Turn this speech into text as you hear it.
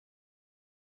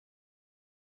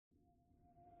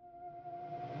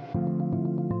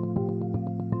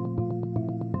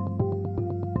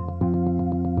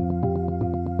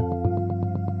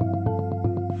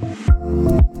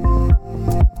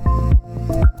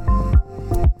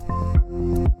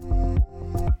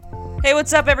Hey,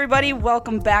 what's up, everybody?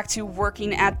 Welcome back to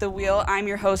Working at the Wheel. I'm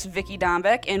your host, Vicky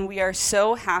Dombeck, and we are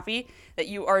so happy that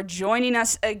you are joining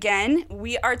us again.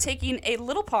 We are taking a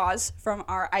little pause from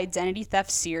our identity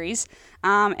theft series,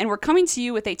 and we're coming to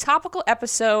you with a topical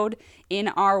episode in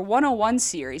our 101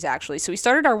 series, actually. So we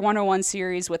started our 101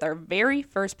 series with our very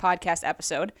first podcast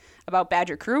episode about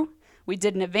Badger Crew. We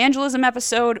did an evangelism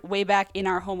episode way back in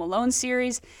our Home Alone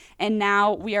series, and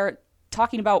now we are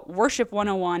talking about Worship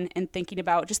 101 and thinking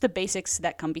about just the basics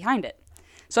that come behind it.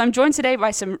 So I'm joined today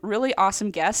by some really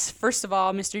awesome guests. First of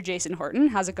all, Mr. Jason Horton.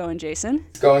 How's it going, Jason?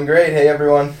 It's going great. Hey,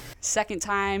 everyone. Second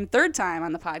time, third time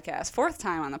on the podcast, fourth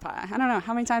time on the pod. I don't know.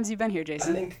 How many times have you been here,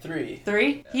 Jason? I think three.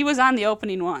 Three? Yeah. He was on the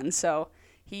opening one, so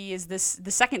he is the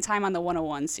second time on the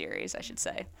 101 series, I should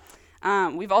say.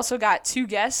 We've also got two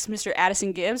guests, Mr.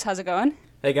 Addison Gibbs. How's it going?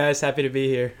 Hey guys, happy to be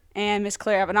here. And Miss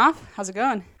Claire Evanoff. How's it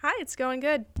going? Hi, it's going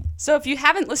good. So if you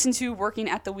haven't listened to Working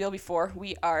at the Wheel before,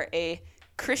 we are a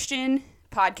Christian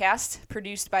podcast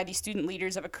produced by the student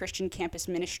leaders of a Christian campus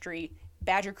ministry,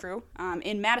 Badger Crew,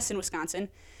 in Madison, Wisconsin.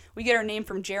 We get our name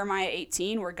from Jeremiah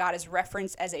 18, where God is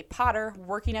referenced as a potter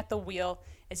working at the wheel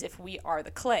as if we are the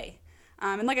clay.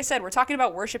 And like I said, we're talking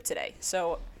about worship today.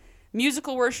 So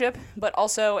musical worship, but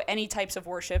also any types of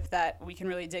worship that we can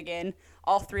really dig in.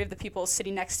 All three of the people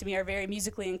sitting next to me are very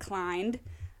musically inclined.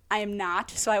 I am not,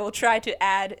 so I will try to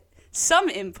add some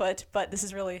input, but this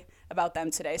is really about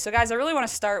them today. So guys, I really want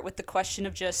to start with the question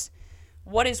of just,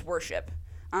 what is worship?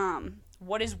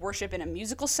 What is worship in a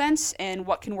musical sense, and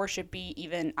what can worship be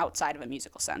even outside of a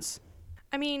musical sense?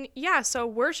 I mean, yeah, so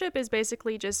worship is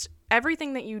basically just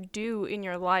everything that you do in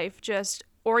your life, just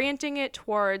orienting it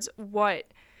towards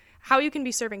how you can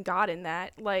be serving God in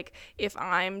that. Like, if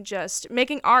I'm just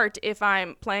making art, if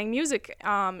I'm playing music,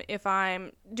 if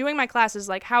I'm doing my classes,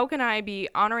 like, how can I be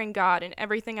honoring God in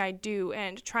everything I do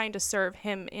and trying to serve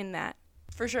Him in that?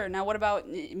 For sure. Now, what about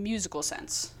musical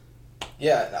sense?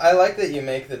 Yeah, I like that you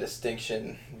make the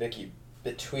distinction, Vicky,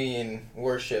 between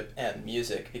worship and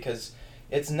music, because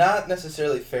it's not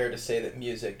necessarily fair to say that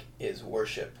music is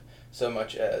worship so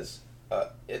much as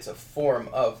it's a form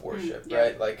of worship,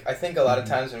 right? Like, I think a lot of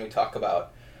times when we talk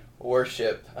about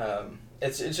worship,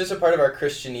 it's just a part of our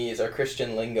Christianese, our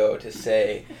Christian lingo to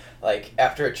say, like,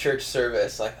 after a church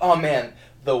service, like, oh man,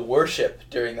 the worship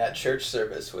during that church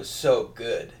service was so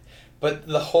good. But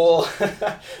the whole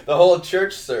the whole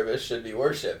church service should be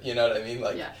worship, you know what I mean?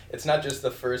 Like, It's not just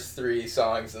the first three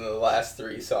songs and the last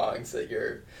three songs that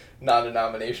your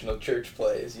non-denominational church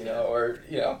plays,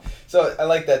 So I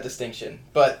like that distinction.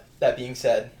 But that being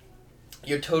said,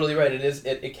 you're totally right.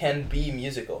 It can be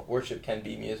musical. Worship can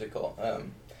be musical.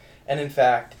 And in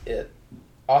fact, it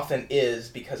often is,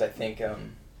 because I think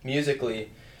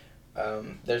musically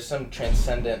there's some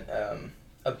transcendent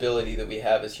ability that we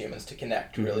have as humans to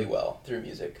connect really well through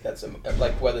music. That's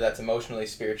like, whether that's emotionally,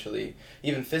 spiritually,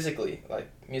 even physically. Like,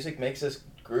 music makes us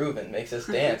groove and makes us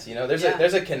dance.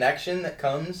 There's a connection that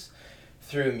comes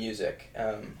through music,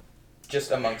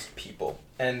 just amongst people.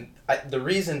 And the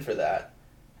reason for that,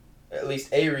 at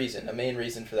least a main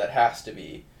reason for that, has to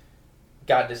be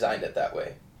God designed it that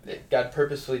way. God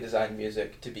purposefully designed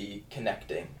music to be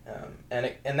connecting,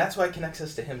 and that's why it connects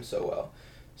us to Him so well.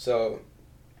 So,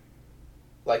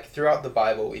 like, throughout the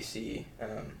Bible, we see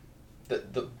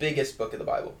the biggest book of the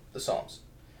Bible, the Psalms.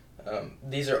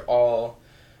 These are all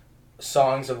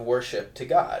songs of worship to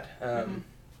God.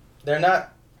 They're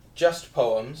not just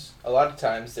poems. A lot of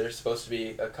times they're supposed to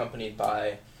be accompanied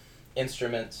by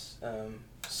instruments,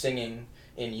 singing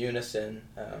in unison.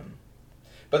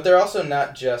 But they're also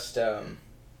not just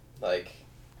like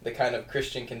the kind of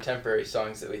Christian contemporary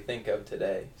songs that we think of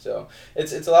today. So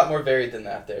it's a lot more varied than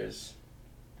that. There's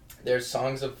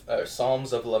psalms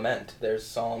of lament. There's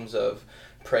psalms of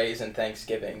praise and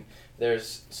thanksgiving.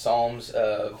 There's psalms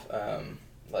of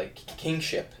like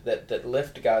kingship that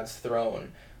lift God's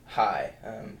throne high.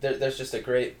 There's a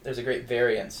great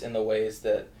variance in the ways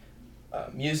that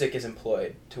music is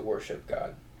employed to worship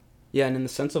God. Yeah, and in the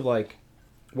sense of, like,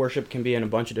 worship can be in a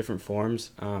bunch of different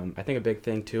forms. I think a big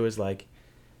thing too is, like,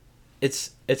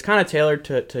 it's kind of tailored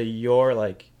to your,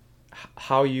 like,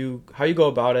 how you go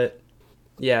about it.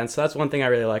 Yeah, and so that's one thing I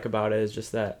really like about it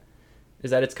is that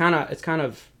it's kind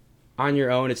of on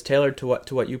your own. It's tailored to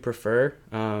what you prefer.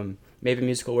 Maybe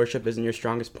musical worship isn't your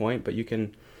strongest point, but you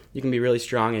can be really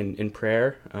strong in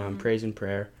prayer, praise and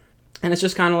prayer. And it's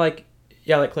just kind of like,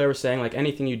 like Claire was saying, like,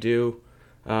 anything you do,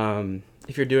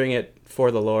 if you're doing it for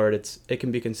the Lord, it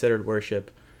can be considered worship.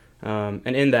 And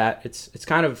in that, it's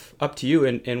kind of up to you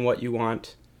in what you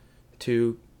want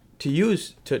to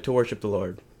use to worship the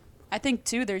Lord. I think,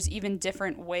 too, there's even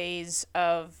different ways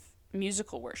of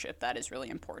musical worship that is really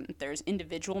important. There's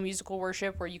individual musical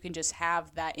worship where you can just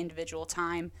have that individual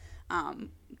time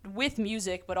with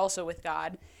music, but also with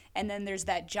God. And then there's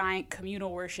that giant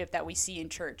communal worship that we see in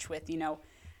church with,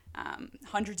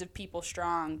 hundreds of people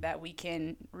strong, that we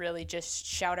can really just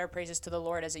shout our praises to the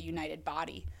Lord as a united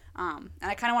body. And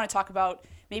I kind of want to talk about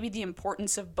maybe the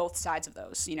importance of both sides of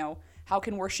those. How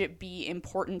can worship be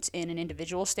important in an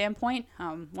individual standpoint?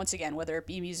 Once again, whether it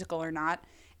be musical or not,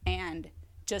 and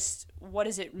just what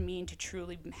does it mean to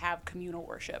truly have communal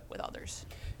worship with others?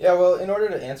 Yeah, well, in order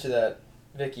to answer that,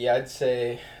 Vicky, I'd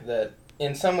say that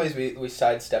in some ways we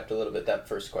sidestepped a little bit that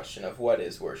first question of what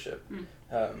is worship.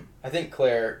 I think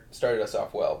Claire started us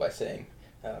off well by saying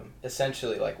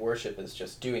essentially like worship is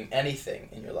just doing anything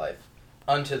in your life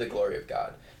unto the glory of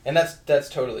God. And that's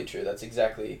totally true. That's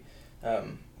exactly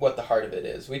what the heart of it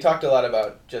is. We talked a lot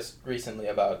about just recently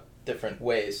about different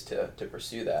ways to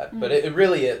pursue that. But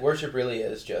worship really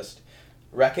is just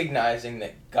recognizing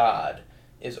that God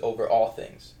is over all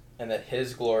things and that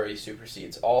his glory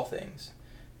supersedes all things,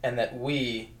 and that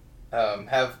we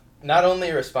have not only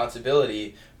a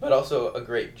responsibility but also a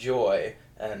great joy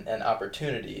and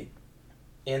opportunity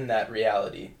in that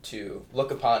reality to look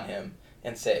upon him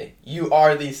and say, you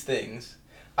are these things.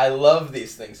 I love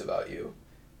these things about you.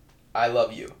 I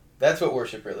love you. That's what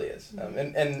worship really is.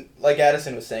 And like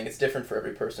Addison was saying, it's different for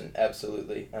every person,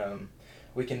 absolutely.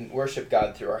 We can worship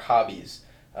God through our hobbies.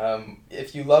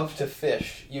 If you love to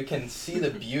fish, you can see the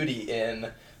beauty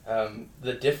in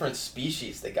the different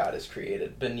species that God has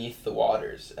created beneath the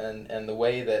waters, and the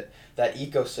way that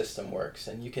ecosystem works.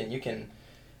 And you can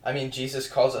Jesus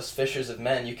calls us fishers of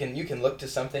men. You can look to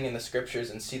something in the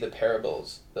scriptures and see the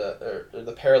parables,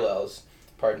 the parallels,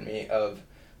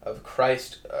 of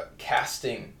Christ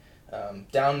casting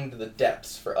down into the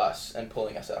depths for us and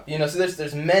pulling us up. So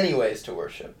there's many ways to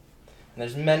worship, and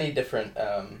there's many different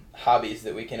hobbies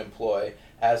that we can employ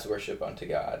as worship unto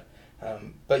God.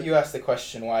 But you asked the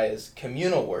question, why is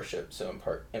communal worship so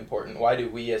important? Why do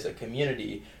we as a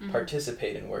community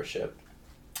participate in worship?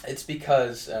 It's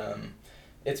because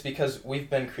we've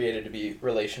been created to be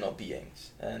relational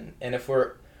beings, and if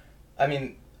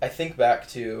I think back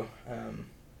to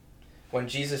when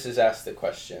Jesus is asked the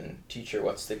question, "Teacher,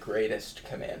 what's the greatest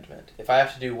commandment? If I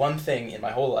have to do one thing in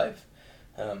my whole life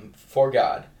for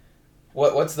God,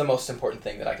 what's the most important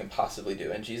thing that I can possibly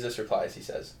do?" And Jesus replies, he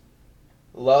says,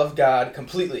 "Love God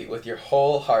completely with your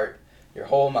whole heart, your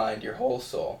whole mind, your whole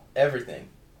soul, everything.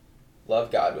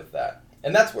 Love God with that."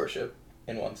 And that's worship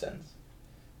in one sense.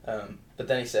 But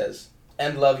then he says,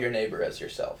 "And love your neighbor as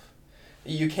yourself."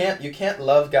 You can't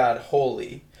love God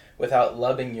wholly without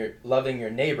loving your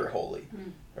neighbor wholly,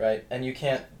 right? And you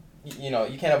can't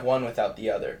have one without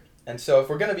the other. And so if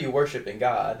we're going to be worshiping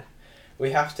God, we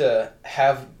have to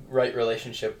have right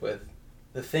relationship with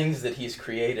the things that he's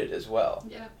created as well.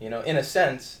 Yeah. In a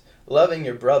sense, loving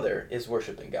your brother is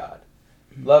worshiping God.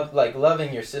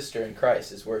 Loving your sister in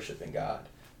Christ is worshiping God.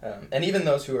 And even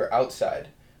those who are outside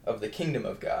of the kingdom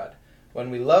of God, when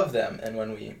we love them and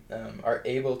when we are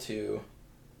able to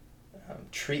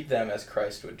treat them as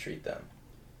Christ would treat them,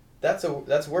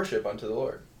 that's worship unto the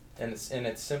Lord in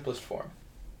its simplest form.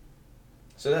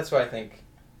 So that's why I think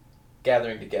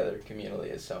gathering together communally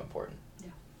is so important.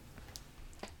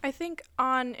 I think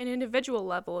on an individual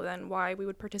level, then, why we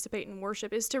would participate in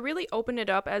worship is to really open it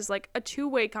up as like a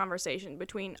two-way conversation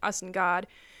between us and God.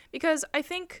 Because I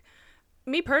think,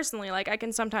 me personally, like, I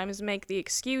can sometimes make the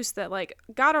excuse that, like,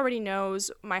 God already knows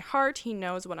my heart, he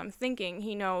knows what I'm thinking,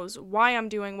 he knows why I'm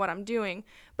doing what I'm doing.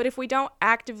 But if we don't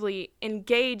actively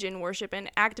engage in worship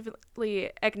and actively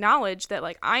acknowledge that,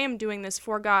 like, I am doing this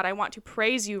for God, I want to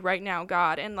praise you right now,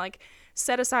 God, and, like,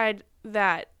 set aside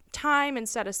that time and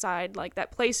set aside like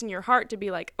that place in your heart to be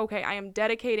like, okay, I am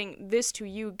dedicating this to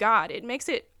you, God. It makes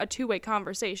it a two-way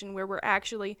conversation where we're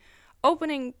actually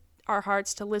opening our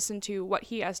hearts to listen to what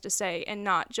he has to say and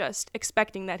not just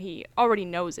expecting that he already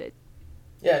knows it.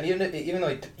 Yeah, and even though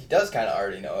he does kind of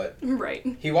already know it, right?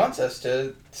 He wants us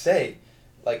to say,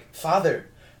 like, Father,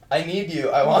 I need you,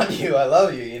 I want you, I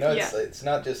love you. It's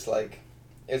not just like,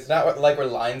 it's not like we're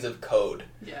lines of code.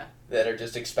 Yeah. That are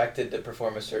just expected to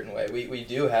perform a certain way. We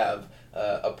do have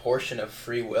a portion of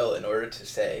free will in order to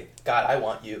say, God, I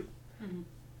want you. Mm-hmm.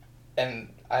 And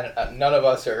none of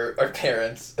us are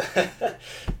parents,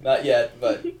 not yet,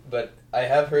 but I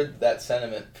have heard that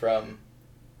sentiment from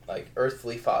like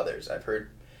earthly fathers. I've heard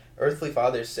earthly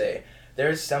fathers say,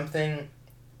 there's nothing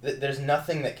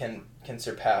that can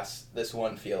surpass this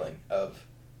one feeling of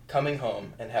coming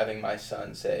home and having my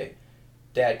son say,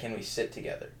 Dad, can we sit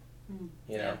together?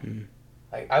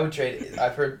 Like, I would trade,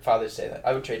 I've heard fathers say that,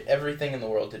 I would trade everything in the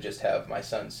world to just have my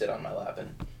son sit on my lap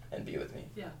and be with me.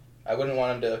 Yeah. I wouldn't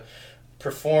want them to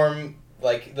perform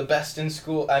like the best in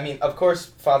school. I mean, of course,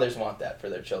 fathers want that for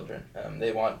their children.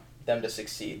 They want them to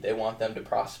succeed. They want them to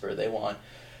prosper. They want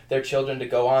their children to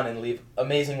go on and leave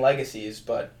amazing legacies.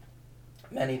 But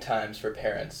many times for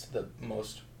parents, the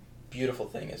most beautiful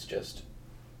thing is just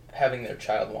having their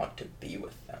child want to be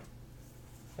with them.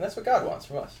 And that's what God wants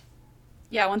from us.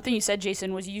 Yeah, one thing you said,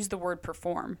 Jason, was use the word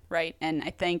perform, right? And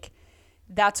I think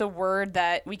that's a word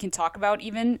that we can talk about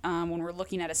even when we're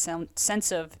looking at a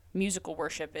sense of musical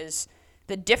worship, is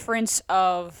the difference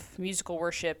of musical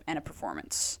worship and a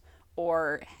performance,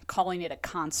 or calling it a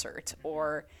concert,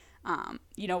 or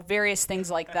various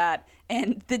things like that,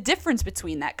 and the difference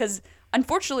between that. Because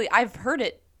unfortunately, I've heard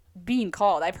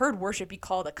worship be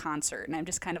called a concert, and I'm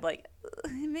just kind of like,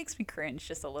 it makes me cringe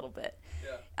just a little bit.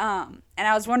 Yeah. And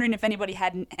I was wondering if anybody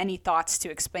had any thoughts to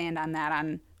expand on that,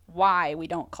 on why we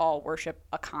don't call worship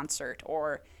a concert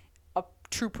or a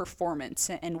true performance,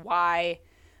 and why,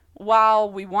 while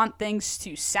we want things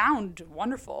to sound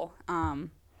wonderful,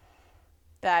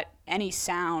 that any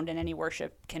sound and any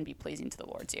worship can be pleasing to the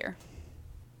Lord's ear.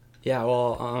 Yeah,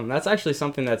 well, that's actually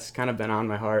something that's kind of been on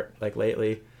my heart like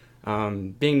lately.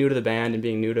 Being new to the band and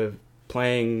being new to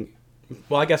playing,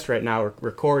 well, I guess right now we're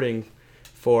recording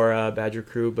for Badger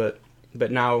Crew, but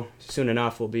now soon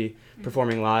enough we'll be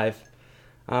performing live.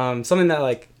 Something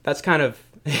that that's kind of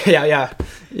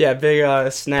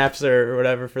big snaps or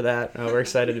whatever for that. We're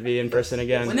excited to be in person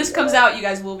again. When this comes out, you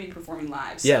guys will be performing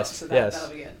live. So that'll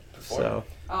be good. So.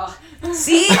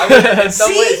 See? In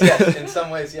some ways, yes. In some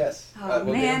ways, yes.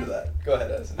 We'll get into that. Go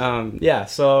ahead, Edison.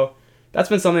 So that's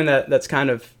been something that's kind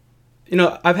of,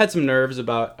 I've had some nerves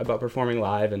about performing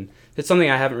live, and it's something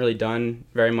I haven't really done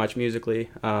very much musically.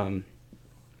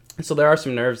 So there are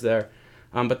some nerves there.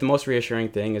 But the most reassuring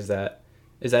thing is that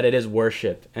it is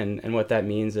worship, and what that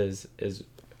means is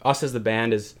us as the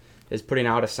band is putting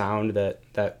out a sound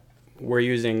that we're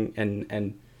using,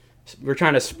 and we're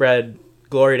trying to spread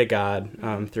glory to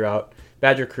God throughout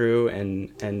Badger Crew,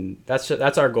 and that's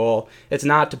our goal. It's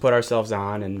not to put ourselves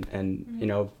on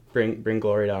and bring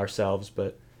glory to ourselves,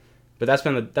 but that's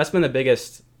been the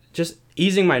biggest, just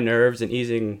easing my nerves and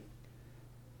easing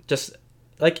just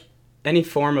like any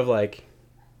form of like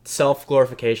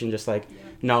self-glorification, just like,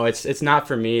 no, it's not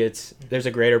for me, there's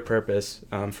a greater purpose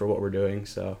for what we're doing.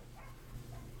 So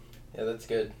yeah, that's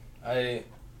good. I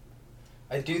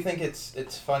do think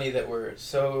it's funny that we're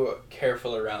so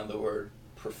careful around the word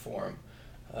perform.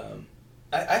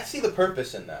 I see the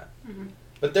purpose in that. Mm-hmm.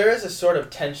 But there is a sort of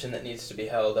tension that needs to be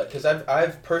held, because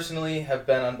I've personally have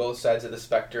been on both sides of the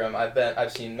spectrum.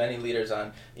 I've seen many leaders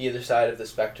on either side of the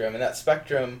spectrum, and that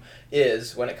spectrum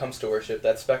is, when it comes to worship,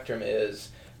 that spectrum is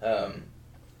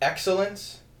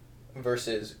excellence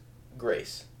versus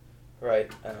grace, right?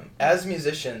 As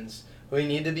musicians, we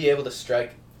need to be able to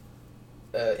strike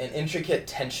an intricate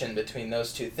tension between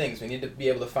those two things. We need to be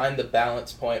able to find the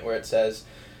balance point where it says,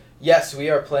 yes, we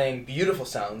are playing beautiful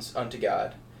sounds unto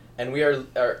God, and we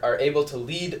are able to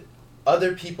lead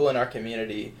other people in our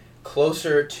community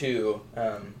closer to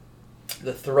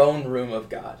the throne room of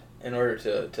God in order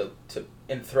to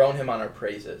enthrone Him on our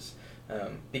praises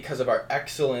because of our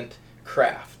excellent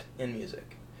craft in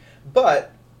music.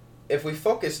 But if we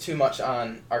focus too much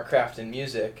on our craft in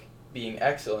music being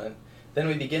excellent, then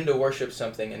we begin to worship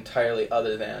something entirely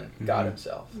other than mm-hmm. God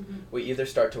Himself. Mm-hmm. We either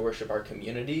start to worship our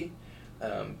community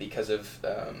because of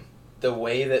the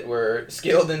way that we're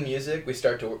skilled in music. We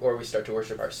start to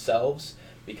worship ourselves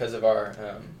because of our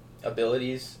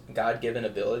abilities, God-given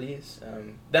abilities.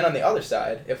 Then on the other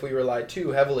side, if we rely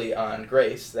too heavily on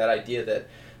grace, that idea that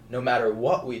no matter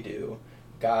what we do,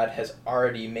 God has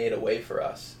already made a way for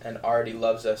us and already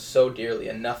loves us so dearly,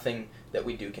 and nothing that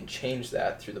we do can change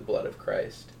that through the blood of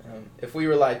Christ. If we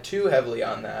rely too heavily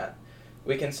on that,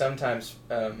 we can sometimes,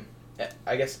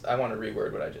 I guess I want to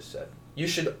reword what I just said. You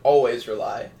should always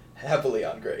rely heavily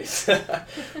on grace.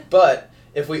 But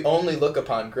if we only look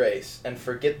upon grace and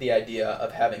forget the idea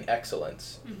of having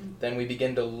excellence, mm-hmm. then we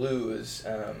begin to lose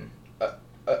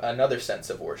another sense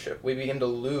of worship. We begin to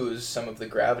lose some of the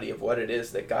gravity of what it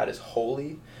is that God is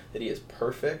holy, that He is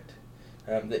perfect,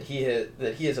 that He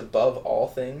is above all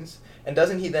things, and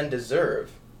doesn't He then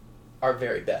deserve our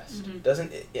very best? Mm-hmm.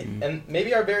 Doesn't it, mm-hmm. And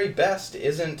maybe our very best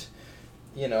isn't,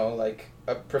 like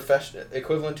a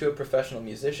equivalent to a professional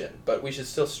musician, but we should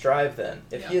still strive then.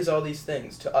 If He is all these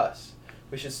things to us,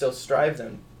 we should still strive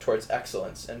them towards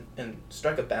excellence and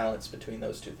strike a balance between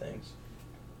those two things.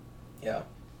 Yeah.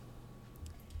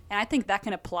 And I think that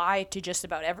can apply to just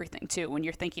about everything, too. When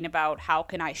you're thinking about how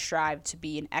can I strive to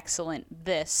be an excellent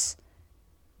this,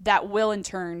 that will in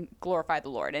turn glorify the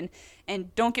Lord.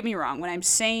 And don't get me wrong, when I'm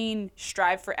saying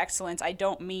strive for excellence, I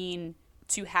don't mean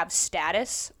to have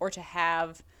status or to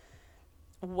have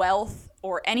wealth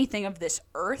or anything of this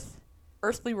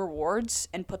earthly rewards,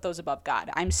 and put those above God.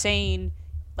 I'm saying,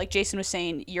 like Jason was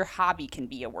saying, your hobby can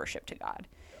be a worship to God.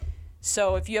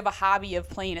 So if you have a hobby of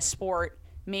playing a sport,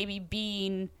 maybe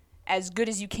being as good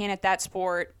as you can at that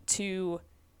sport to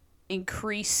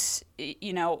increase,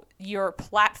 your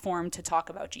platform to talk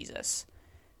about Jesus.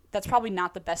 That's probably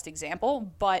not the best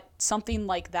example, but something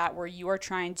like that where you are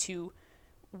trying to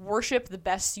worship the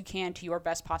best you can to your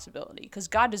best possibility, because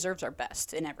God deserves our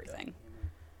best in everything.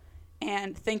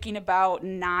 And thinking about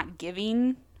not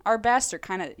giving our best or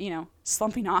kind of,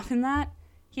 slumping off in that,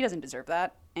 he doesn't deserve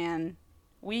that. And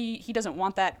he doesn't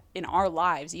want that in our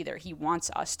lives either. He wants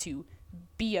us to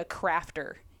be a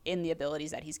crafter in the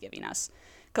abilities that he's giving us.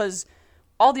 Because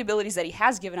all the abilities that he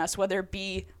has given us, whether it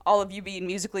be all of you being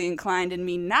musically inclined and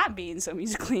me not being so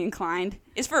musically inclined,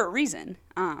 is for a reason.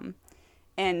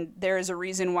 And there is a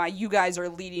reason why you guys are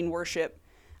leading worship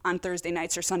on Thursday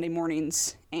nights or Sunday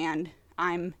mornings, and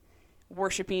I'm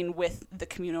worshiping with the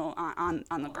communal on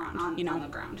the ground, on the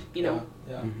ground. Yeah.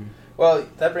 Mm-hmm. Well,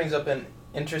 that brings up an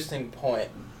interesting point.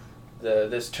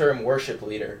 This term worship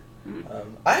leader.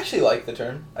 Mm-hmm. I actually like the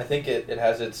term. I think it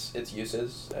has its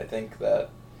uses. I think that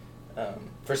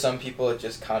for some people it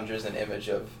just conjures an image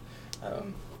of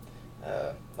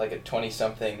like a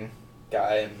 20-something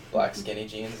guy in black skinny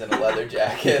jeans and a leather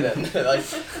jacket and like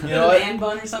what? Man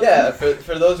bun or something. Yeah,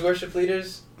 for those worship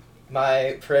leaders,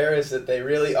 my prayer is that they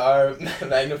really are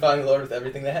magnifying the Lord with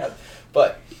everything they have.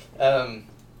 But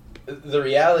the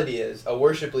reality is, a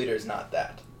worship leader is not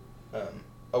that.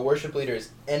 A worship leader is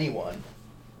anyone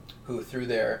who, through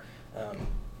their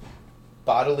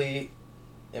bodily,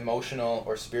 emotional,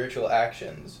 or spiritual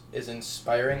actions, is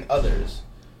inspiring others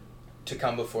to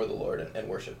come before the Lord and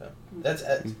worship Him. That's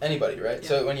anybody, right? Yeah.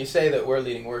 So when you say that we're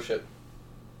leading worship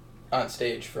on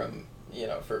stage from,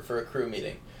 for a crew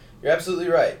meeting, you're absolutely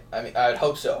right. I mean, I'd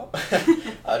hope so.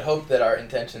 I'd hope that our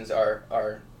intentions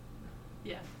are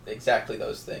exactly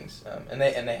those things, and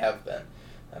they have been.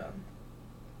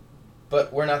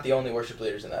 But we're not the only worship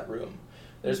leaders in that room.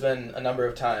 There's been a number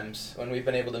of times when we've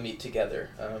been able to meet together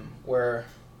where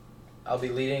I'll be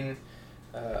leading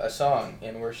a song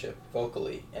in worship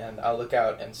vocally, and I'll look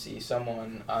out and see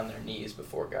someone on their knees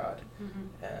before God.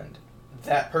 Mm-hmm. And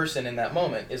that person in that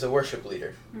moment is a worship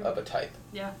leader of a type.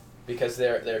 Yeah. Because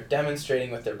they're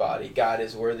demonstrating with their body, God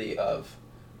is worthy of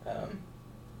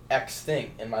X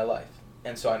thing in my life.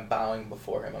 And so I'm bowing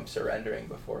before Him, I'm surrendering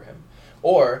before Him.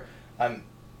 Or I'm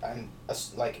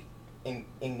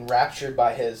enraptured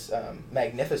by His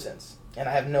magnificence, and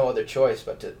I have no other choice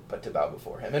but to bow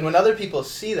before Him. And when other people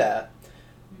see that,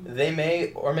 they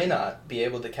may or may not be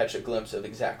able to catch a glimpse of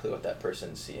exactly what that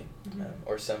person is seeing,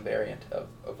 or some variant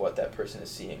of what that person is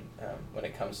seeing when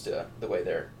it comes to the way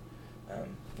they're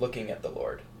looking at the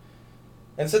Lord.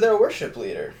 And so they're a worship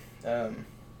leader. And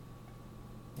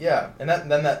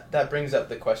that brings up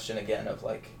the question again of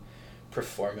like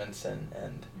performance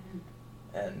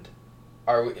and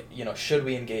are we, should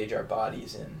we engage our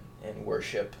bodies in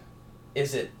worship?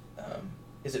 Is it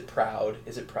proud?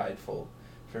 Is it prideful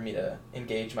for me to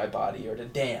engage my body or to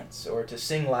dance or to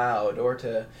sing loud or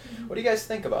to what do you guys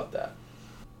think about that?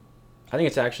 I think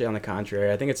it's actually on the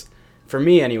contrary. I think it's, for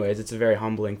me anyways, it's a very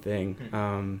humbling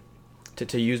thing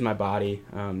to use my body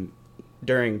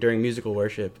during musical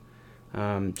worship,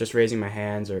 just raising my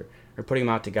hands or putting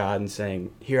them out to God and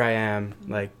saying, here I am,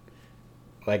 I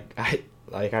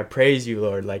praise you,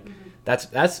 Lord.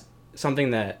 That's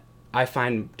something that I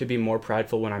find to be more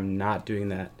prideful when I'm not doing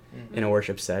that in a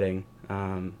worship setting.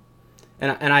 And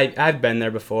I've been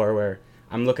there before where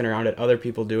I'm looking around at other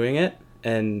people doing it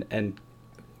and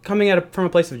coming at it from a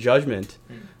place of judgment,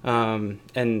 and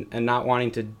not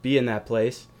wanting to be in that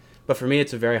place. But for me,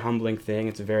 it's a very humbling thing.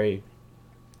 It's a very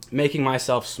making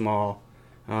myself small,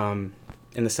 in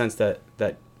the sense that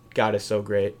God is so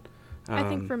great. I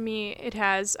think for me, it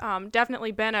has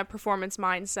definitely been a performance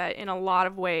mindset in a lot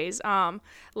of ways.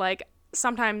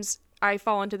 Sometimes I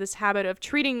fall into this habit of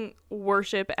treating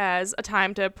worship as a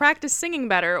time to practice singing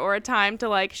better or a time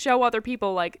to show other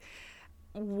people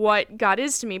what God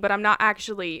is to me, but I'm not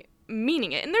actually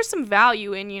meaning it. And there's some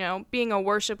value in, being a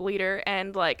worship leader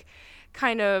and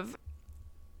kind of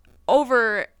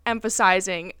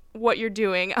overemphasizing what you're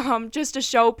doing, just to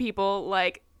show people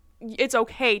it's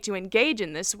okay to engage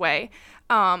in this way.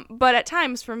 But at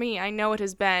times for me, I know it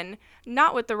has been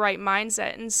not with the right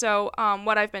mindset. And so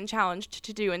what I've been challenged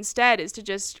to do instead is to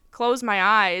just close my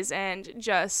eyes and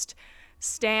just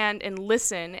stand and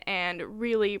listen and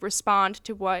really respond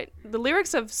to what the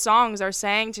lyrics of songs are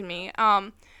saying to me.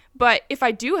 But if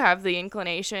I do have the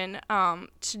inclination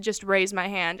to just raise my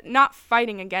hand, not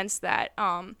fighting against that,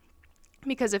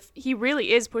 because if he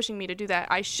really is pushing me to do that,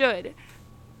 I should.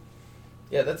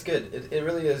 Yeah, that's good. It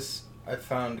really is, I've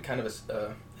found, kind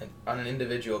of on an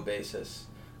individual basis,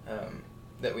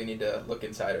 that we need to look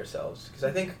inside ourselves. Because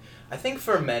I think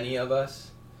for many of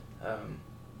us,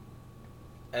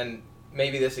 and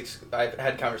maybe I've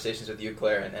had conversations with you,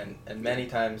 Claire, and many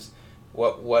times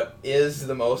what is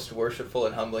the most worshipful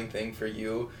and humbling thing for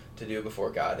you to do before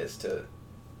God is to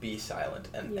be silent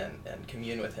and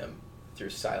commune with him through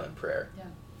silent prayer. Yeah.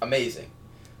 Amazing.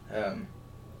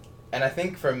 And I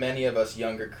think for many of us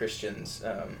younger Christians,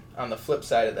 on the flip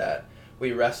side of that,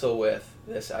 we wrestle with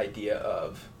this idea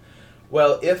of,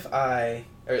 well, if I,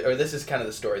 or this is kind of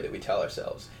the story that we tell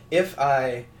ourselves, if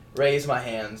I raise my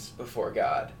hands before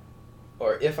God,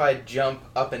 or if I jump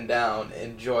up and down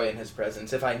in joy in his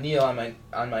presence, if I kneel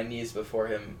on my knees before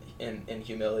him in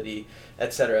humility,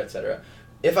 etc.,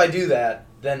 if I do that,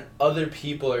 then other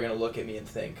people are going to look at me and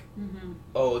think,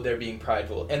 oh, they're being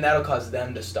prideful, and that'll cause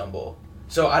them to stumble.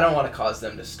 So I don't want to cause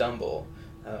them to stumble,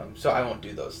 so I won't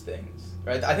do those things.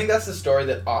 Right? I think that's the story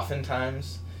that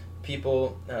oftentimes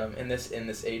people in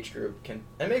this age group can,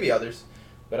 and maybe others,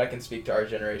 but I can speak to our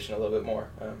generation a little bit more.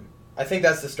 I think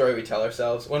that's the story we tell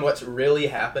ourselves, when what's really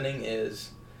happening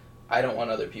is, I don't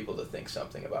want other people to think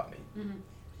something about me. Mm-hmm.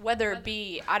 Whether it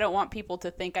be, I don't want people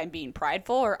to think I'm being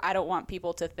prideful, or I don't want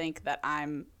people to think that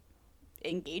I'm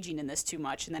engaging in this too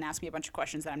much and then ask me a bunch of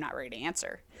questions that I'm not ready to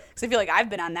answer. Because I feel like I've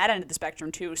been on that end of the spectrum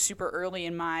too, super early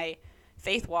in my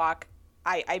faith walk.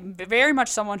 I'm very much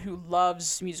someone who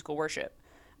loves musical worship.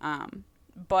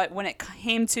 But when it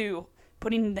came to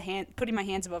putting my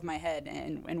hands above my head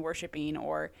and worshiping,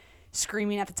 or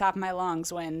screaming at the top of my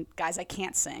lungs when, guys, I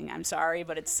can't sing, I'm sorry,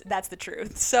 but that's the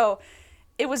truth. So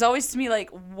it was always to me like,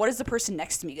 what is the person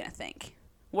next to me going to think?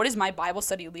 What is my Bible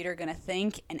study leader going to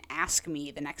think and ask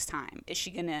me the next time? Is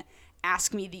she going to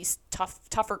ask me these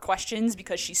tougher questions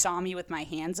because she saw me with my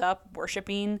hands up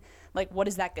worshiping? Like, what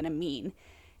is that going to mean?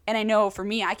 And I know for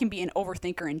me, I can be an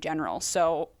overthinker in general.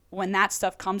 So when that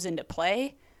stuff comes into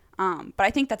play, but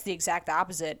I think that's the exact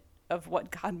opposite of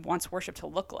what God wants worship to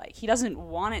look like. He doesn't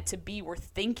want it to be we're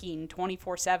thinking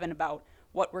 24/7 about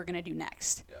what we're going to do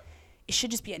next. Yeah. It should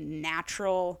just be a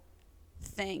natural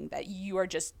thing that you are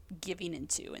just giving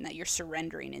into and that you're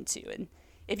surrendering into. And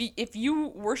if you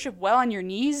worship well on your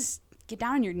knees, get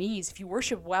down on your knees. If you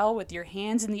worship well with your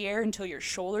hands in the air until your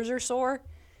shoulders are sore,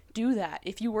 do that.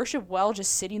 If you worship well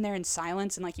just sitting there in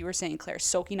silence and, like you were saying, Claire,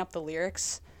 soaking up the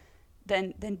lyrics,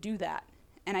 then do that.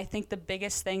 And I think the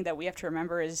biggest thing that we have to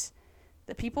remember is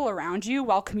the people around you,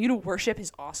 while communal worship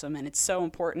is awesome and it's so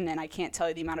important, and I can't tell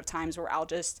you the amount of times where I'll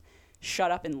just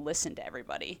shut up and listen to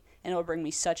everybody, and it'll bring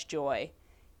me such joy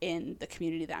in the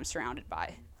community that I'm surrounded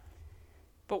by.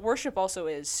 But worship also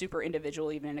is super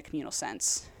individual, even in a communal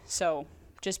sense. So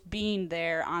just being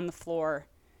there on the floor,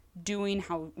 doing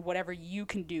whatever you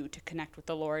can do to connect with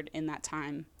the Lord in that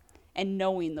time, and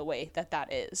knowing the way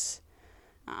that is,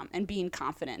 and being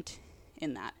confident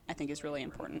in that, I think is really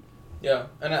important. Yeah,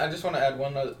 and I just want to add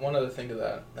one other thing to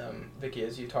that, Vicky,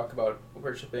 as you talk about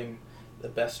worshiping the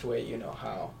best way you know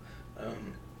how.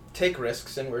 Take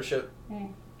risks in worship.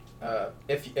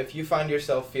 If you find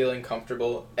yourself feeling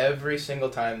comfortable every single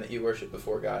time that you worship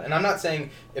before God, and I'm not saying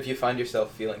if you find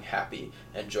yourself feeling happy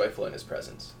and joyful in his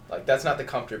presence, like that's not the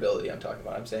comfortability I'm talking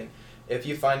about. I'm saying if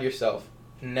you find yourself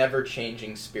never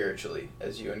changing spiritually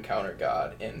as you encounter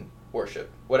God in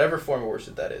worship, whatever form of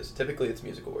worship that is, typically it's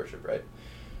musical worship, right?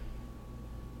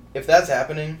 If that's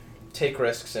happening, take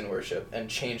risks in worship and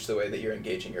change the way that you're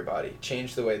engaging your body.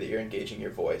 Change the way that you're engaging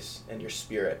your voice and your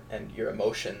spirit and your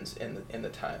emotions in the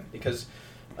time. Because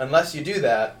unless you do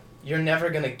that, you're never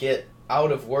going to get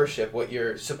out of worship what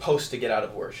you're supposed to get out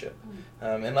of worship.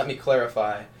 And let me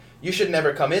clarify, you should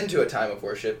never come into a time of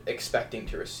worship expecting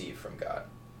to receive from God.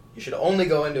 You should only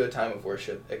go into a time of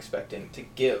worship expecting to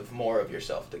give more of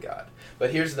yourself to God.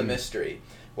 But here's the mystery.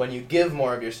 When you give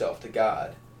more of yourself to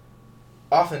God,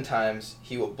 oftentimes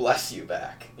he will bless you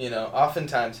back.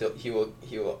 Oftentimes he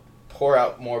will pour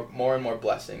out more and more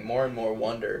blessing, more and more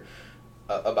wonder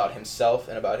about himself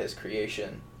and about his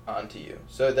creation onto you.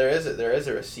 So there is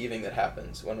a receiving that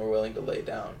happens when we're willing to lay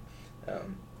down.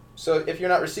 So if you're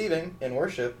not receiving in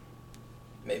worship,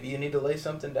 maybe you need to lay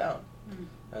something down.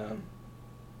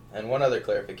 And one other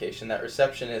clarification, that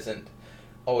reception isn't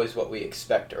always what we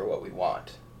expect or what we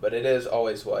want, but it is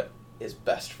always what is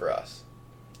best for us.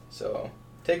 So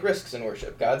take risks in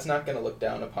worship. God's not going to look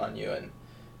down upon you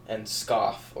and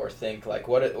scoff or think like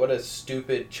what a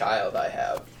stupid child I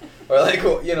have, or like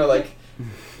like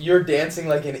you're dancing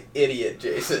like an idiot,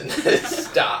 Jason.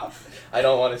 Stop. I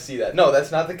don't want to see that. No,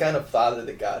 that's not the kind of father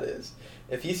that God is.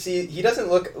 If he doesn't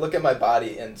look at my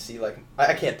body and see like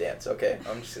I can't dance. Okay,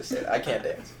 I'm just gonna say that I can't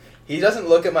dance. He doesn't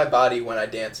look at my body when I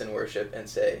dance in worship and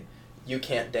say, "You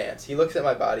can't dance." He looks at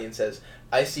my body and says,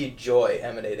 "I see joy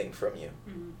emanating from you,"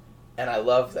 and I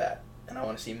love that, and I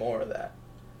want to see more of that.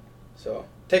 So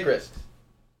take risks.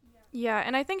 Yeah,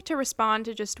 and I think to respond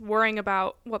to just worrying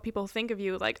about what people think of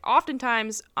you, like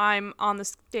oftentimes I'm on the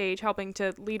stage helping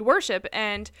to lead worship,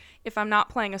 and if I'm not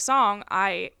playing a song,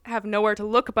 I have nowhere to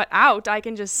look but out. I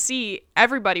can just see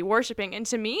everybody worshiping, and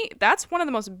to me, that's one of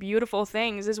the most beautiful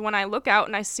things is when I look out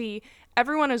and I see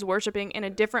everyone is worshiping in a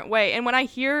different way. And when I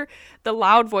hear the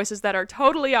loud voices that are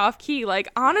totally off key, like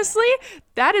honestly,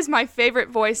 that is my favorite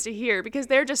voice to hear because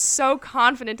they're just so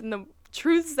confident in the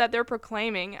truths that they're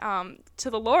proclaiming to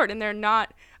the Lord, and they're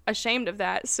not ashamed of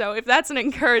that. So if that's an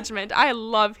encouragement, I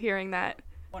love hearing that.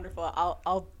 Wonderful.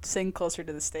 I'll sing closer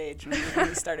to the stage when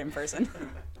we start in person.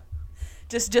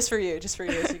 just for you, so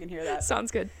you can hear that.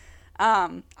 Sounds good.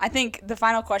 I think the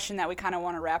final question that we kind of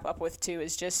want to wrap up with too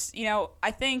is just,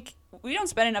 I think we don't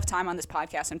spend enough time on this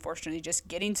podcast, unfortunately, just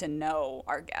getting to know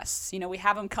our guests. We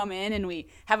have them come in and we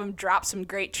have them drop some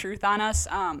great truth on us.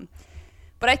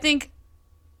 But I think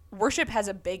worship has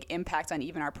a big impact on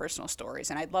even our personal stories,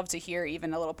 and I'd love to hear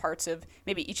even a little parts of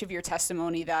maybe each of your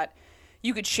testimony that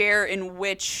you could share in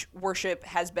which worship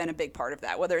has been a big part of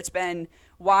that, whether it's been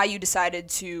why you decided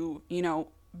to,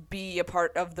 be a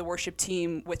part of the worship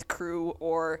team with Cru,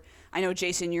 or I know,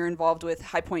 Jason, you're involved with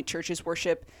High Point Church's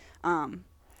worship,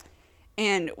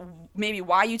 and maybe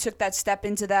why you took that step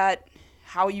into that,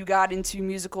 how you got into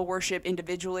musical worship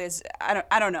individually.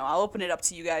 I don't know. I'll open it up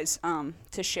to you guys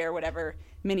to share whatever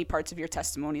many parts of your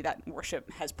testimony that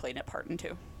worship has played a part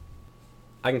into.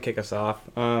 I can kick us off.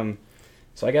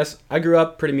 So I guess I grew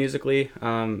up pretty musically.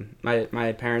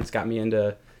 My parents got me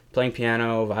into playing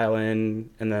piano, violin,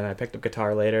 and then I picked up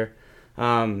guitar later.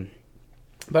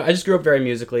 But I just grew up very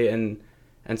musically, and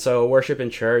so worship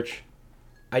in church,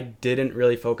 I didn't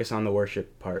really focus on the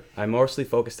worship part. I mostly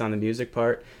focused on the music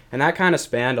part, and that kind of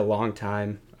spanned a long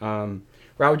time,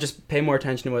 where I would just pay more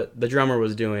attention to what the drummer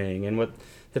was doing and what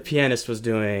the pianist was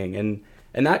doing, and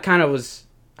that kind of was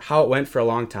how it went for a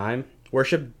long time.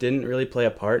 Worship didn't really play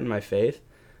a part in my faith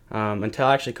until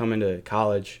I actually come into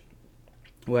college,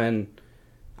 when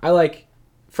I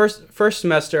first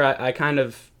semester I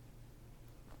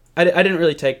didn't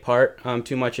really take part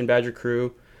too much in Badger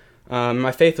Cru.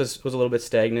 My faith was a little bit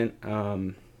stagnant,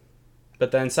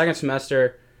 but then second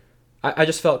semester I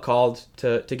just felt called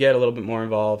to get a little bit more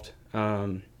involved.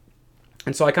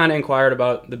 And so I kind of inquired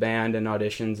about the band and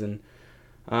auditions, and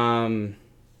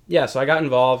so I got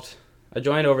involved. I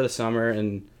joined over the summer,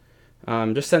 and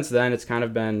just since then it's kind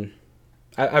of been,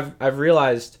 I've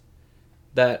realized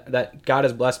that God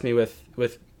has blessed me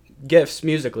with gifts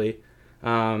musically,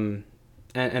 and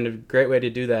a great way to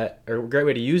do that, or a great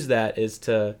way to use that, is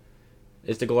to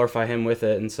glorify Him with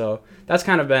it. And so that's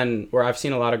kind of been where I've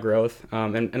seen a lot of growth,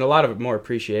 and a lot of more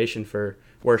appreciation for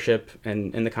worship,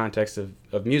 and in the context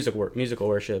of musical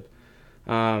worship,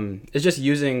 is just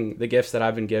using the gifts that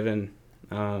I've been given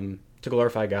to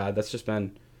glorify God. That's just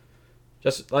been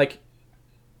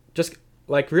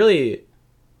really,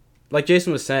 like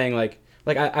Jason was saying, like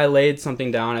I laid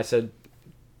something down. I said,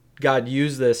 God,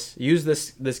 use this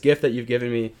gift that you've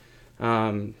given me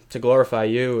to glorify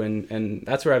you, and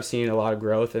that's where I've seen a lot of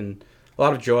growth and a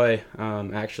lot of joy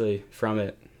actually from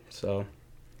it. So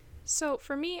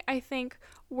for me, I think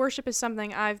worship is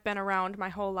something I've been around my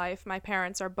whole life. My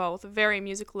parents are both very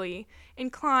musically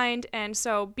inclined, and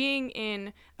so being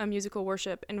in a musical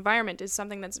worship environment is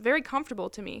something that's very comfortable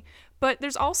to me. But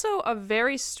there's also a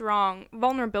very strong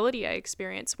vulnerability I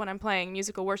experience when I'm playing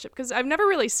musical worship, because I've never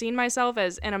really seen myself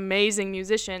as an amazing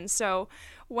musician. So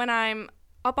when I'm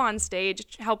up on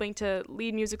stage helping to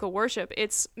lead musical worship,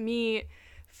 it's me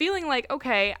feeling like,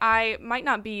 okay, I might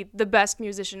not be the best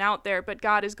musician out there, but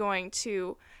God is going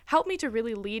to help me to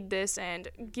really lead this and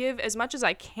give as much as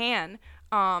I can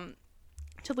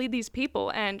to lead these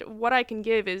people, and what I can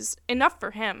give is enough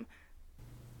for Him.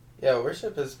 Yeah,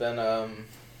 worship has been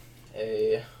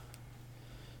a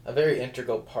very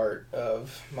integral part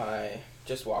of my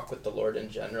just walk with the Lord in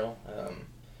general.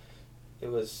 It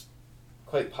was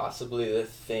quite possibly the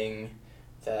thing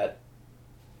that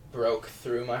broke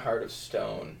through my heart of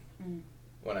stone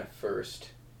when I first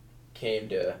came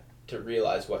to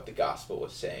realize what the gospel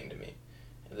was saying to me,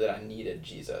 and that I needed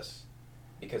Jesus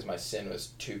because my sin was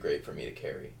too great for me to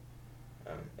carry.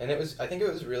 And I think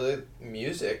it was really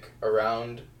music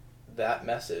around that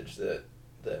message that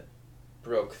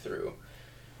broke through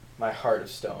my heart of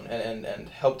stone and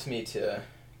helped me to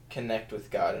connect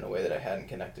with God in a way that I hadn't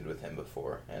connected with him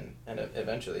before, and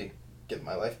eventually give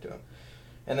my life to him.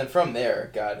 And then from there,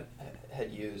 God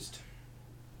had used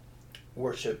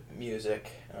worship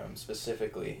music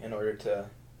specifically in order to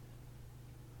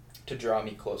draw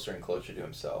me closer and closer to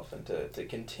himself, and to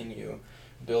continue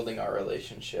building our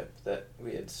relationship that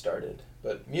we had started.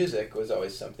 But music was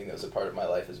always something that was a part of my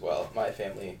life as well. My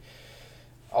family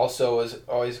also was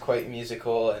always quite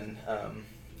musical, and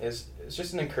it's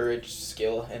just an encouraged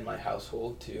skill in my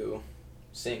household to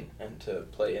sing and to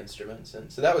play instruments.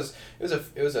 And so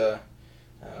it was a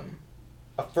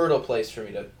fertile place for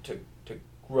me to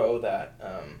grow that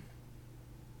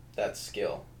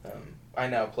skill. I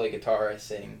now play guitar, I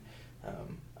sing,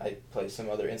 I play some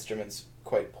other instruments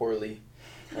quite poorly,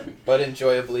 but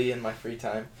enjoyably in my free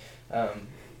time.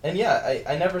 And yeah,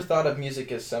 I never thought of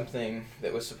music as something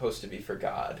that was supposed to be for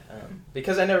God,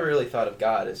 because I never really thought of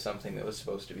God as something that was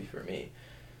supposed to be for me.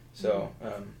 So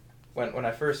when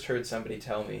I first heard somebody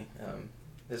tell me,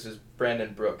 this was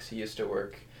Brandon Brooks, he used to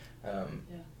work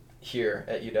here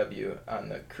at UW on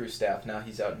the crew staff, now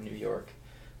he's out in New York.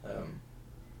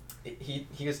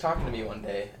 He was talking to me one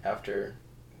day after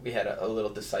we had a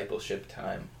little discipleship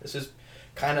time. This was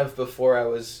kind of before I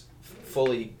was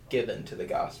fully given to the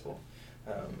gospel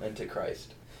and to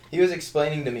Christ. He was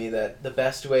explaining to me that the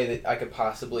best way that I could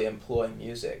possibly employ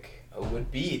music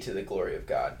would be to the glory of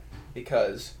God,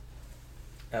 because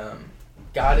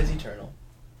God is eternal.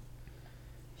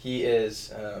 He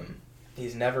is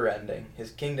he's never ending.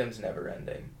 His kingdom's never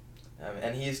ending,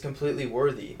 and he is completely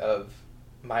worthy of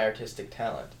my artistic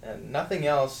talent, and nothing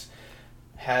else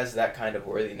has that kind of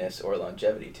worthiness or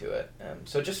longevity to it.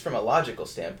 So just from a logical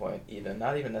standpoint, even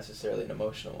not even necessarily an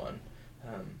emotional one,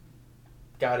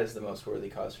 God is the most worthy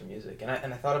cause for music. And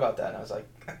I thought about that, and I was like,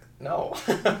 no.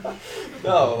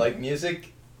 No, like,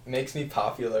 music makes me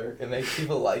popular. It makes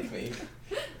people like me.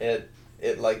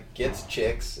 It like gets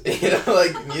chicks.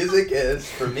 Like, music is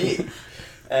for me.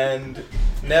 And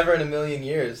never in a million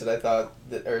years did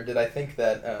I think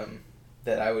that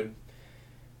that I would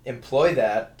employ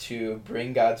that to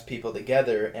bring God's people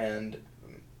together and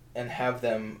have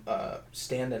them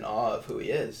stand in awe of who he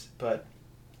is. But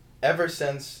ever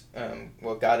since,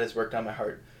 God has worked on my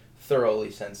heart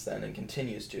thoroughly since then and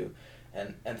continues to.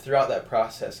 And throughout that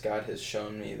process, God has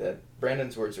shown me that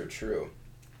Brandon's words are true.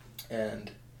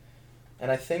 And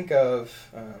I think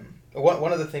of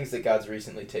one of the things that God's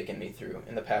recently taken me through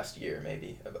in the past year,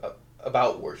 maybe,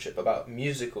 about worship, about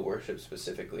musical worship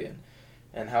specifically,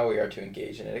 and how we are to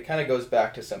engage in it. It kind of goes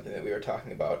back to something that we were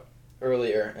talking about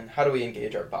earlier, and how do we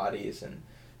engage our bodies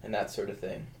and that sort of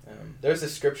thing. There's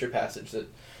this scripture passage that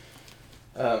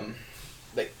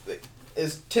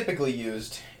is typically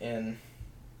used in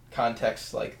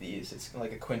contexts like these. It's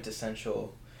like a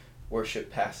quintessential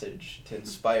worship passage to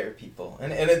inspire people,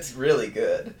 and it's really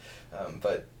good,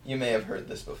 but you may have heard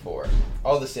this before.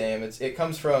 All the same, it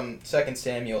comes from 2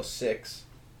 Samuel 6,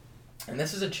 and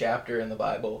this is a chapter in the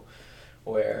Bible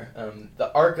where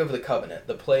the Ark of the Covenant,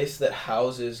 the place that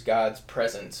houses God's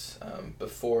presence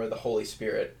before the Holy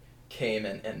Spirit came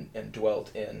and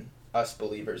dwelt in us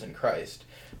believers in Christ.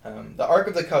 The Ark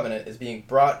of the Covenant is being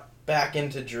brought back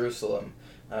into Jerusalem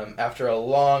after a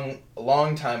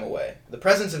long time away. The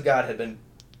presence of God had been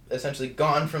essentially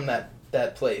gone from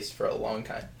that place for a long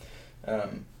time.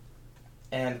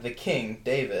 And the king,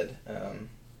 David,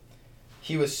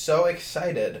 he was so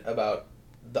excited about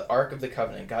the Ark of the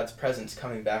Covenant, God's presence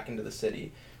coming back into the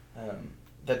city,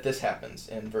 that this happens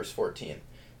in verse 14.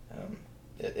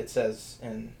 It says,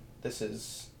 and this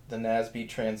is the NASB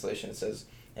translation, it says,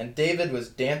 "And David was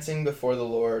dancing before the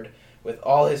Lord with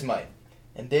all his might,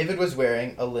 and David was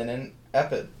wearing a linen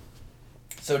ephod.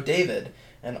 So David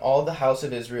and all the house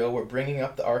of Israel were bringing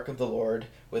up the ark of the Lord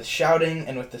with shouting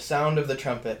and with the sound of the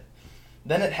trumpet.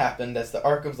 Then it happened, as the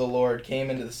ark of the Lord came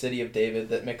into the city of David,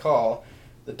 that Michal,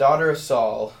 the daughter of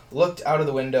Saul, looked out of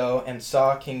the window and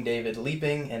saw King David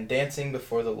leaping and dancing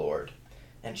before the Lord,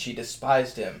 and she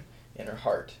despised him in her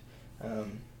heart."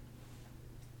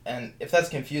 And if that's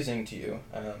confusing to you,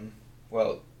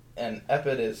 an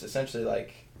ephod is essentially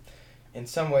like, in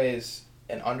some ways,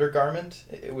 an undergarment.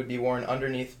 It would be worn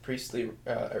underneath priestly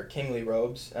or kingly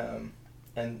robes,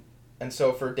 and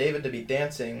so for David to be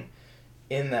dancing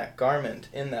in that garment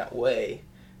in that way,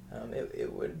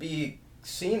 it would be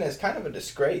seen as kind of a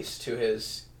disgrace to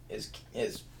his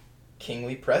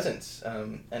kingly presence,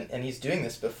 and he's doing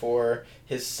this before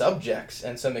his subjects.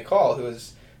 And so Michal,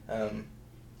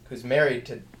 who's married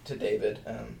to David,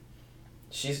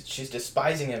 she's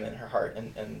despising him in her heart.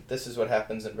 And this is what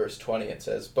happens in verse 20. It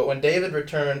says, "But when David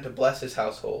returned to bless his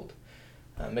household,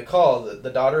 Michal,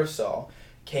 the daughter of Saul,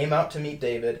 came out to meet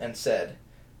David and said,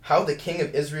 'How the king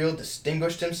of Israel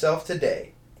distinguished himself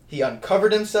today. He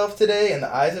uncovered himself today in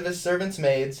the eyes of his servants'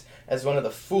 maids, as one of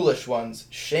the foolish ones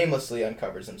shamelessly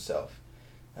uncovers himself.'"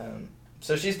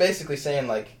 So she's basically saying,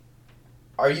 like,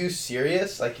 are you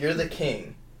serious? Like, you're the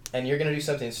king, and you're going to do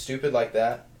something stupid like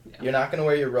that? Yeah. You're not going to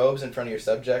wear your robes in front of your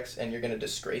subjects, and you're going to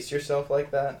disgrace yourself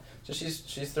like that? So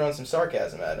she's throwing some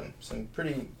sarcasm at him, some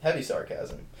pretty heavy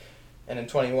sarcasm. And in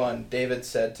 21, David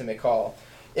said to Michal,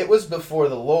 "It was before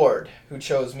the Lord who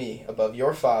chose me above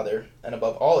your father and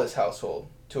above all his household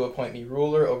to appoint me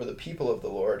ruler over the people of the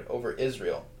Lord, over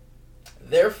Israel.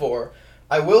 Therefore,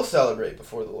 I will celebrate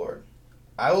before the Lord.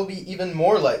 I will be even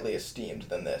more lightly esteemed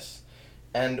than this,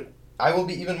 and I will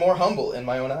be even more humble in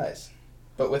my own eyes.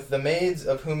 But with the maids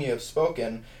of whom you have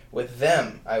spoken, with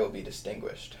them I will be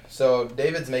distinguished." So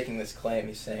David's making this claim.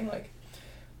 He's saying, like,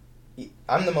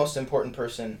 I'm the most important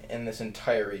person in this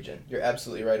entire region. You're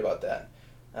absolutely right about that.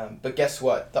 But guess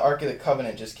what? The Ark of the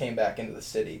Covenant just came back into the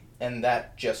city, and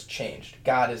that just changed.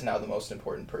 God is now the most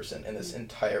important person in this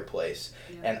entire place.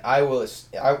 Yeah. And I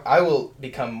will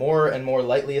become more and more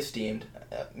lightly esteemed,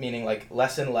 meaning like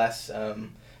less and less. The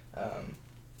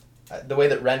way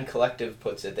that Ren Collective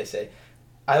puts it, they say,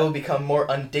 I will become more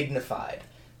undignified.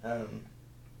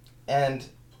 And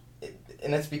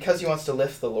it's because he wants to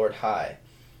lift the Lord high.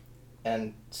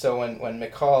 And so when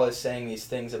Michal is saying these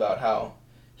things about how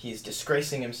he's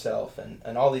disgracing himself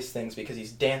and all these things because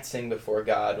he's dancing before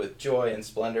God with joy and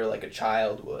splendor like a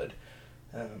child would,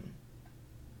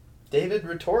 David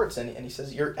retorts and he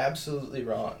says, "You're absolutely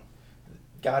wrong.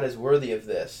 God is worthy of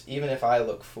this. Even if I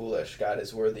look foolish, God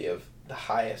is worthy of the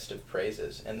highest of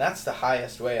praises." And that's the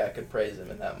highest way I could praise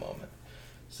him in that moment.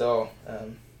 So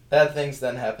bad things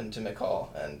then happened to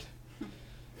Michal. And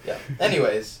yeah,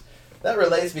 anyways, that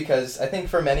relates because I think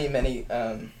for many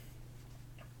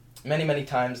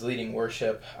times leading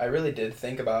worship, I really did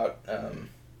think about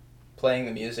playing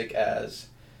the music as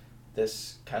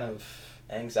this kind of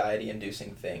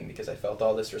anxiety-inducing thing, because I felt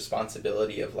all this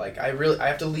responsibility of like, I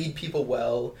have to lead people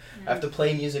well, I have to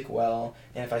play music well,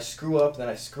 and if I screw up, then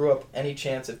I screw up any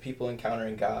chance of people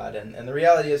encountering God. And the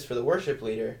reality is, for the worship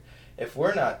leader, if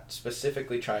we're not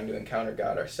specifically trying to encounter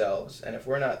God ourselves, and if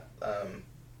we're not,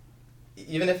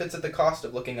 even if it's at the cost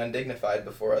of looking undignified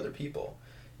before other people,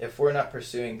 if we're not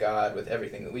pursuing God with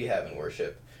everything that we have in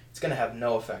worship, it's going to have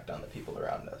no effect on the people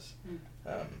around us.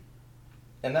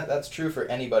 And that's true for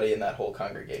anybody in that whole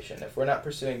congregation. If we're not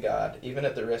pursuing God, even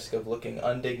at the risk of looking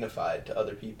undignified to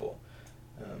other people,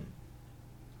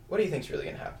 what do you think is really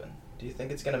going to happen? Do you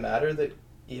think it's going to matter that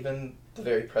even the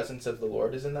very presence of the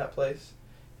Lord is in that place,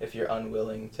 if you're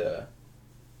unwilling to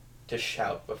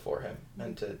shout before him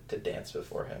and to dance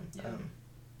before him? Yeah.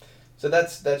 So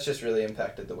that's just really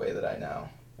impacted the way that I now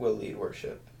will lead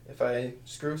worship. If I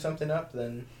screw something up,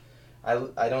 then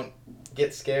I don't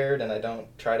get scared and I don't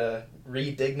try to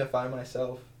re-dignify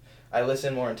myself. I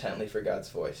listen more intently for God's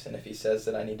voice, and if he says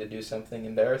that I need to do something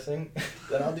embarrassing,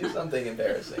 then I'll do something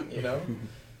embarrassing, you know?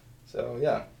 So,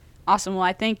 yeah. Awesome. Well,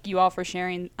 I thank you all for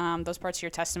sharing those parts of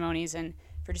your testimonies and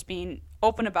for just being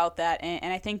open about that.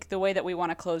 And I think the way that we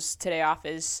want to close today off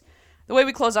is, the way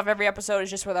we close off every episode is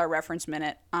just with our reference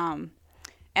minute. And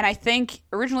I think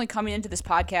originally coming into this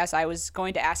podcast, I was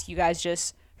going to ask you guys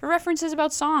just for references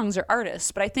about songs or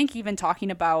artists, but I think even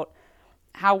talking about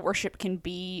how worship can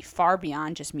be far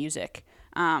beyond just music.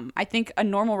 I think a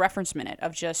normal reference minute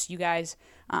of just you guys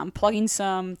plugging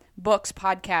some books,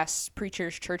 podcasts,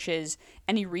 preachers, churches,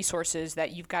 any resources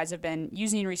that you guys have been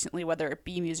using recently, whether it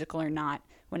be musical or not,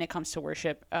 when it comes to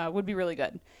worship, would be really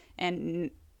good.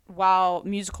 And while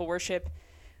musical worship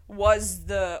was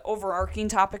the overarching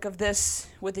topic of this,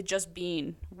 with it just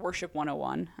being Worship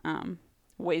 101,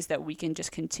 ways that we can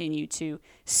just continue to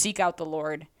seek out the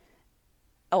Lord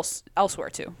elsewhere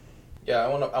too. Yeah, I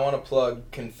want to plug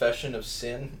Confession of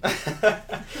Sin. Okay.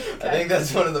 I think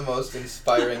that's one of the most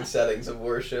inspiring settings of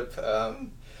worship.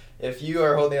 If you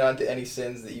are holding on to any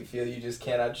sins that you feel you just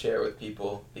cannot share with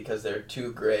people because they're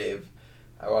too grave,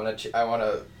 I want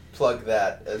to plug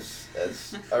that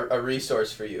as a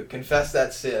resource for you. Confess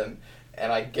that sin,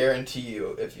 and I guarantee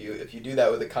you, if you do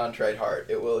that with a contrite heart,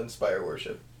 it will inspire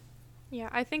worship. Yeah,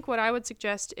 I think what I would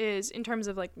suggest is, in terms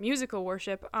of like musical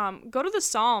worship, go to the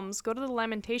Psalms, go to the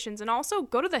Lamentations, and also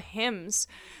go to the hymns.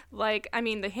 Like, I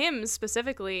mean, the hymns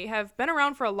specifically have been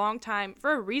around for a long time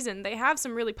for a reason. They have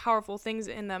some really powerful things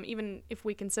in them, even if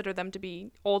we consider them to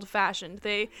be old-fashioned.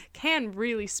 They can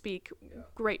really speak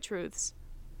great truths.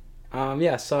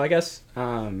 So I guess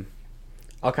I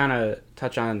I'll kind of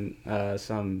touch on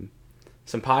some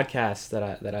podcasts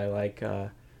that I like.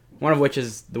 One of which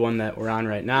is the one that we're on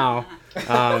right now.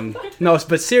 No,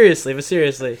 but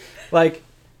seriously, like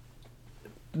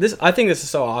this. I think this is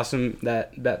so awesome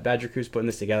that Badger Crew's putting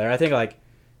this together. I think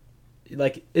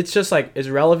like it's just like it's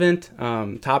relevant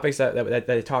topics that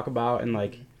they talk about, and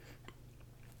like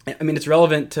I mean it's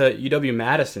relevant to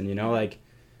UW-Madison. You know, like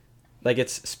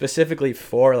it's specifically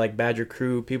for like Badger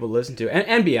Crew people to listen to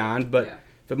and beyond, but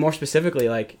more specifically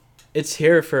like it's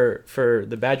here for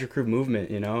the Badger Crew movement.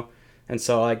 You know. And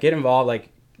so, like, get involved, like,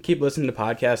 keep listening to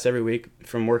podcasts every week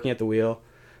from Working at the Wheel.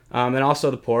 And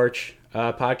also the Porch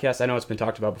podcast. I know it's been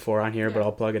talked about before on here, but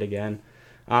I'll plug it again.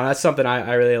 That's something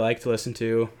I really like to listen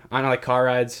to. On, like, car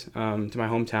rides to my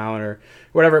hometown or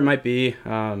whatever it might be.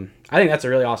 I think that's a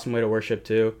really awesome way to worship,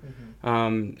 too.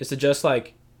 Is to just,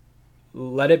 like,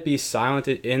 let it be silent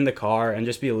in the car and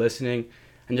just be listening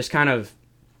and just kind of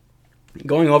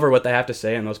going over what they have to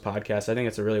say in those podcasts. I think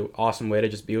it's a really awesome way to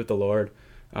just be with the Lord.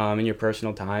 In your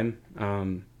personal time,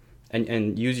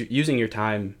 and using your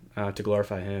time to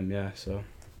glorify Him. Yeah, so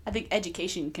I think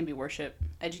education can be worship.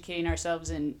 Educating ourselves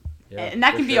and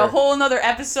that can be a whole nother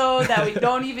episode that we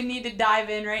don't even need to dive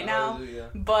in right now.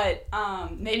 But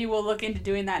maybe we'll look into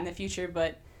doing that in the future.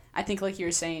 But I think, like you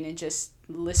were saying, and just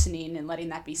listening and letting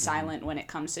that be silent when it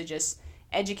comes to just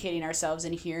educating ourselves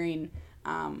and hearing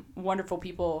wonderful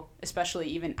people, especially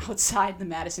even outside the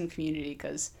Madison community,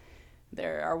 because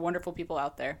there are wonderful people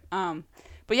out there.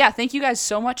 But yeah, thank you guys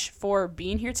so much for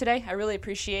being here today. I really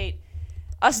appreciate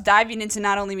us diving into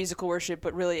not only musical worship,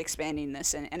 but really expanding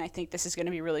this. And I think this is going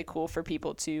to be really cool for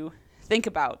people to think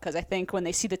about, because I think when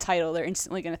they see the title, they're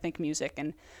instantly going to think music,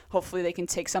 and hopefully they can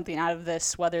take something out of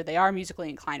this, whether they are musically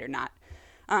inclined or not.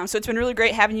 So it's been really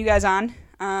great having you guys on.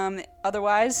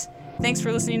 Otherwise, thanks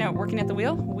for listening to Working at the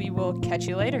Wheel. We will catch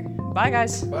you later. Bye,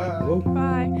 guys. Bye.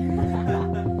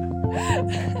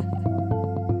 Bye.